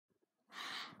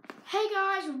Hey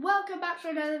guys, welcome back to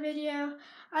another video,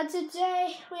 and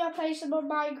today we are playing some more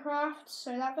Minecraft.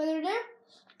 So without further ado,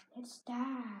 let's dive.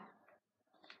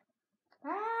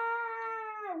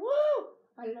 Woo!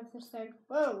 I love this thing.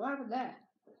 Whoa, what happened there?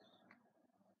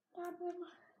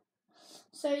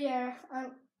 So yeah,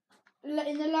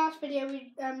 in the last video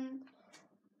we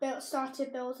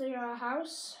started building our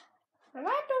house right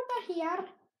over here.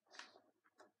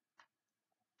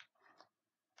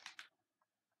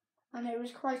 And it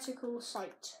was quite a cool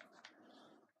sight.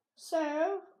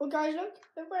 So, well guys,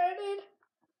 look where I did.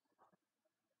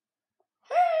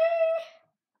 Hey!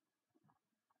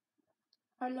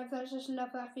 I just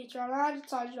love that feature. I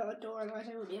decided on a door, otherwise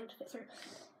I wouldn't be able to fit through.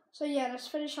 So yeah, let's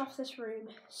finish off this room.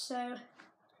 So,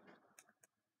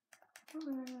 what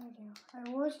am I going to do? I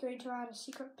was going to add a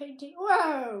secret painting.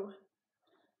 Whoa!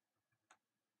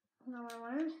 No, I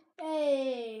wanted.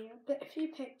 Hey, a few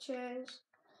pictures.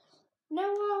 You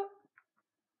know what?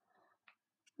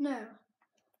 No,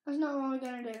 that's not what we're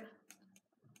going to do.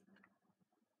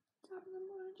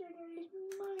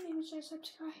 My name is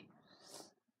Jacksepticeye.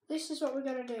 This is what we're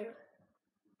going to do.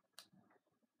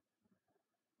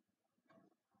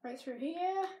 Right through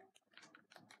here.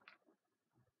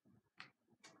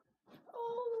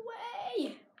 All the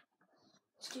way.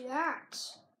 Let's do that.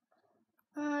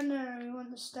 Oh no, we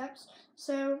want the steps.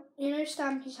 So, you know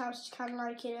Stampy's house is kind of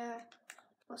like in a...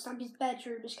 Well, Stampy's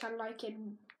bedroom is kind of like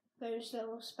in those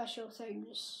little special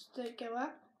things that go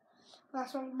up.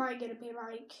 That's what mine going to be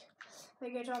like.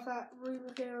 They're going to have that room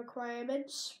with no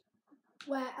requirements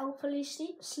where Elfily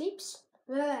sleeps.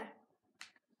 There.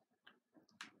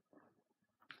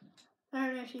 I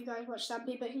don't know if you guys watch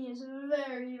Stampy, but he is a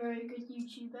very, very good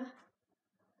YouTuber.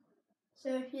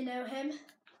 So if you know him,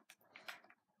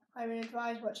 I would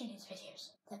advise watching his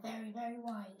videos. They're very, very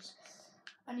wise.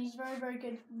 And he's a very, very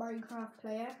good Minecraft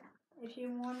player. If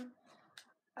you want,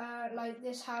 like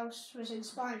this house was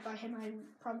inspired by him,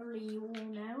 probably you all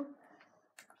know.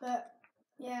 But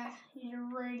yeah, he's a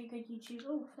really good YouTuber.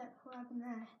 Oh, what happened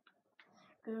there?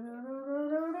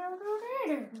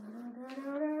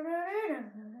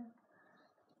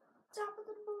 Top of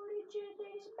the morning,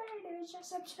 James,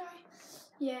 Jacksepticeye.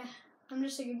 Yeah, I'm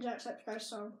just singing Jacksepticeye's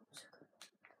song.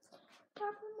 Top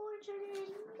of the morning,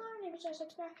 James, my name is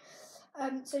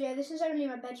Jacksepticeye. So yeah, this is only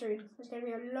my bedroom. There's going to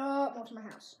be a lot more to my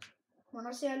house. When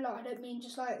I say a lot, I don't mean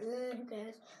just like, who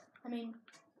cares? I mean,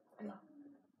 a lot.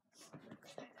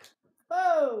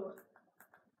 Whoa!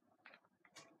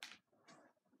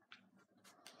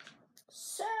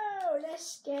 So,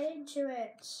 let's get into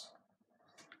it.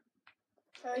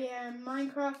 Oh yeah,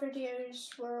 Minecraft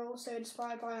videos were also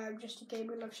inspired by I'm Just a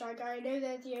Gamer Love Shy Guy. I know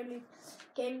they're the only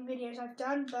gaming videos I've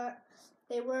done, but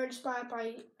they were inspired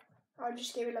by I'm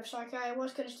Just a Gamer Love Shy Guy. I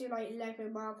was going to do like Lego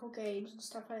Marvel games and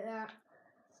stuff like that,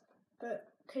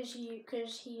 but because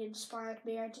he inspired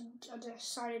me, I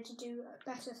decided to do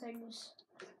better things.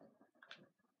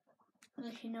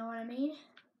 If you know what I mean.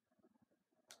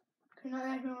 Because not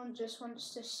everyone just wants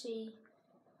to see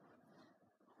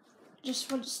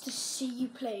you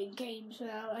playing games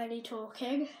without any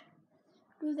talking,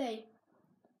 do they?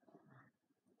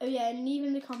 Oh yeah, and leave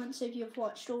in the comments if you've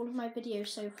watched all of my videos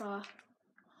so far.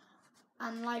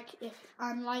 And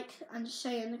and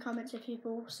say in the comments if you've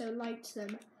also liked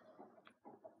them.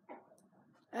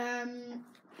 And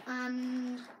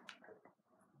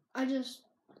I'm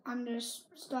just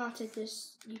started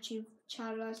this YouTube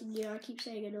channel as you know, I keep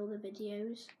saying in all the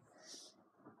videos.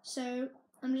 So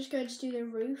I'm just going to do the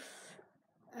roof.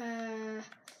 Then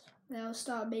I'll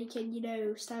start making, you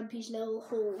know, Stampy's little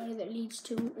hallway that leads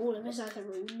to all of his other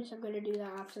rooms. I'm going to do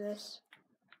that after this.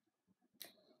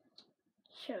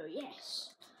 So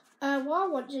yes. What I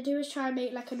want to do is try and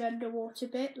make like an underwater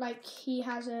bit, like he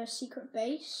has a secret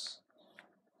base.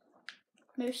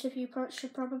 Most of you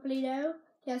should probably know.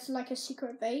 He has like a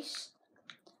secret base.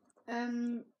 Yeah,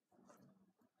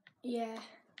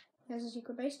 he has a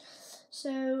secret base.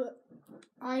 So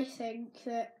I think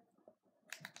that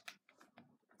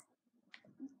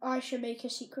I should make a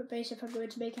secret base if I'm going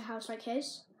to make a house like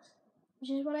his,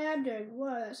 which is what I am doing.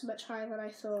 Whoa, that's much higher than I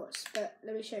thought, but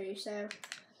let me show you. So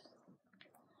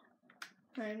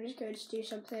I'm just going to do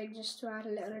something just to add a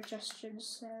little adjustment.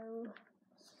 So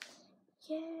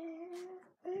yeah,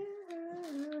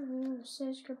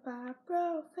 says goodbye,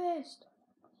 bro, fist.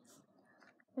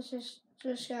 Let's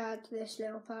just add this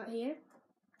little part here.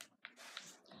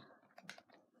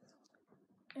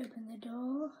 Open the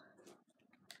door.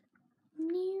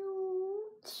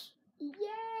 Newt!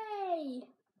 Yay!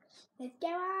 Let's go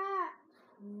up!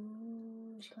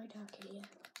 Ooh, it's quite dark in here.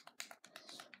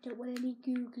 Don't want any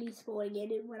googlies falling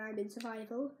in when I'm in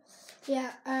survival.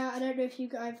 Yeah, I don't know if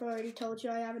I've already told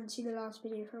you, I haven't seen the last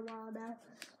video for a while now.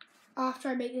 After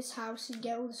I make this house and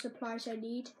get all the supplies I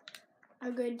need,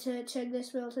 I'm going to turn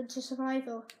this world into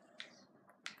survival.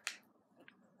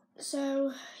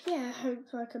 So, yeah, I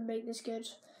hope I can make this good.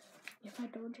 If I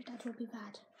don't, that will be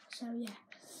bad. So, yeah.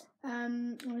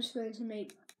 I'm just going to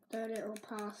make the little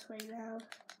pathway now.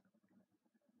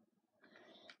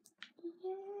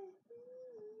 Yeah.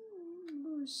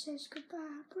 Who says goodbye,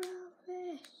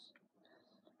 Brofist?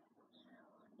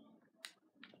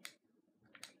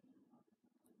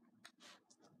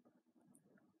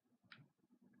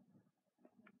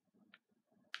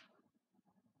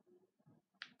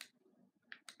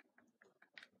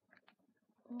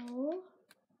 Oh.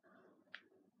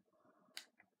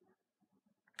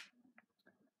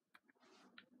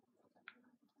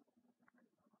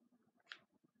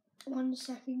 1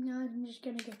 second, guys. I'm just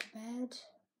gonna get to bed.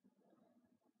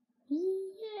 Yeah.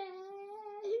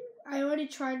 I already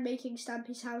tried making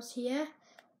Stampy's house here,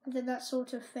 but then that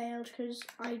sort of failed because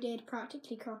I did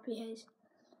practically copy his.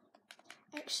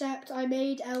 Except I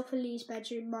made Alpha Lee's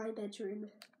bedroom my bedroom.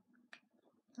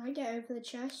 Can I get over the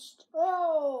chest?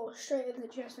 Oh, straight over the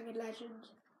chest like a legend.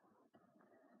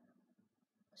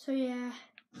 So yeah,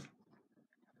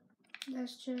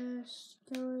 let's just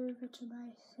go over to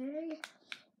my thing.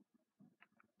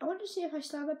 I want to see if I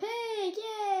still have a pig,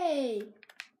 yay!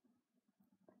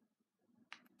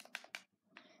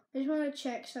 I just want to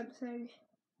check something.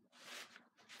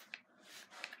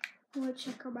 I want to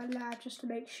check on my lab just to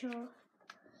make sure.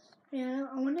 Yeah,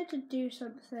 I wanted to do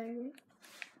something.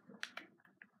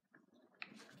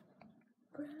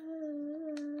 Bro.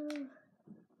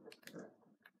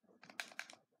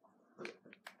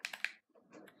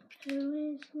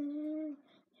 Who is there?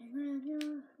 Grab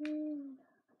your friend.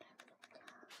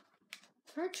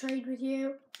 Can I trade with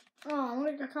you? Oh, I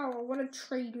want to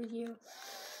trade with you.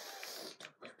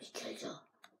 Don't make me kill you.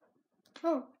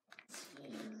 Oh.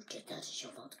 You did that, it's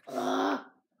your fault. Ah!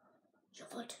 It's your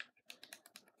fault.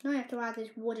 Now I have to add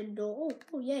this wooden door.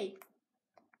 Oh, yay.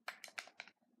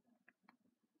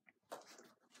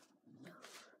 No.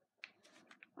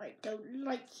 I don't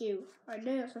like you. I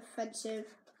know that's offensive.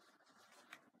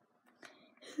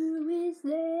 Who is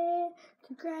there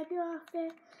to grab you off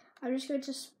there? I'm just going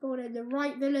to spawn in the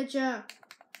right villager.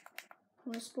 I'm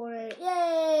going to spawn in.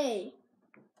 Yay!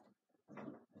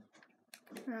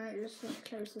 Alright, let's just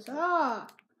close this. Ah!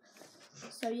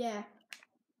 So, yeah.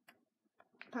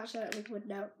 Patch that with wood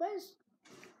now.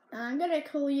 I'm going to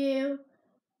call you.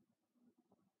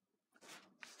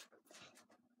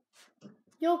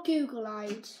 You're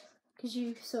Google-eyed. Because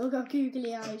you sort of got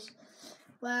googly eyes.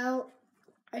 Well,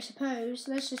 I suppose,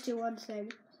 let's just do one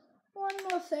thing. One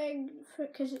more thing,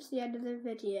 because it's the end of the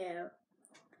video.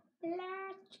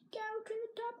 Let's go to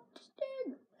the top of the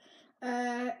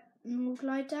stairs. And we'll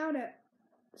glide down it.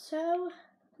 So,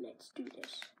 let's do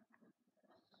this.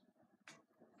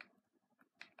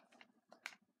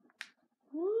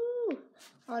 Woo!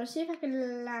 I want to see if I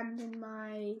can land in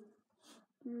my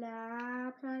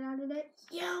lab. Can I land in it?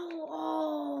 Yo!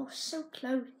 Oh, so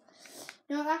close.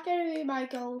 You know, that's going to be my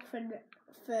goal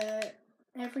for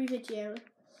every video.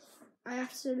 I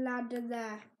have to land in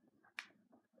there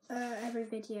every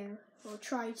video, or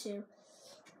try to.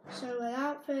 So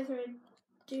without further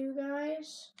ado,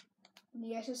 guys,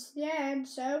 yes, it's the end.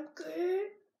 So good.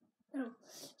 Oh,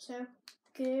 so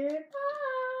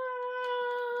goodbye.